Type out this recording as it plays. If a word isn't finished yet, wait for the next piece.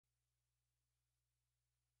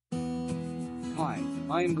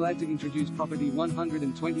I am glad to introduce property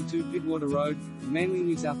 122 Pittwater Road, Manly,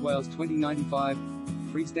 New South Wales 2095.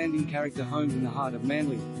 Freestanding character home in the heart of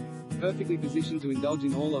Manly. Perfectly positioned to indulge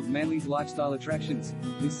in all of Manly's lifestyle attractions,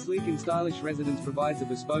 this sleek and stylish residence provides a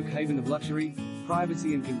bespoke haven of luxury,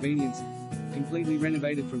 privacy and convenience. Completely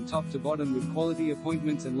renovated from top to bottom with quality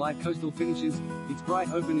appointments and light coastal finishes, its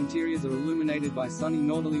bright open interiors are illuminated by sunny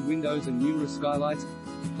northerly windows and numerous skylights.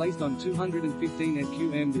 Placed on 215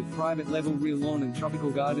 QM with private level rear lawn and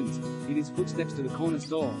tropical gardens, it is footsteps to the corner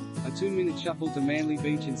store, a 2-minute shuffle to Manly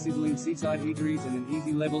Beach and sizzling seaside eateries, and an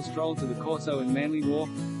easy level stroll to the Corso and Manly Wharf.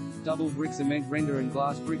 Double brick cement render and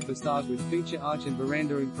glass brick facades with feature arch and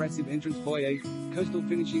veranda, impressive entrance foyer, coastal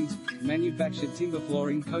finishings, manufactured timber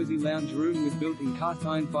flooring, cozy lounge room with built-in cast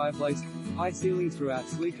iron fireplace, high ceilings throughout,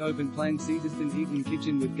 sleek open plan Caesarston eat-in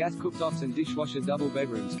kitchen with gas cooktops and dishwasher, double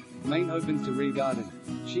bedrooms, main opens to rear garden.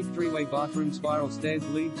 Chic 3-way bathroom, spiral stairs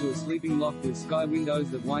lead to a sleeping loft with sky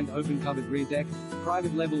windows that wind, open covered rear deck,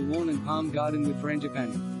 private level lawn and palm garden with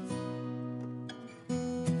frangipani.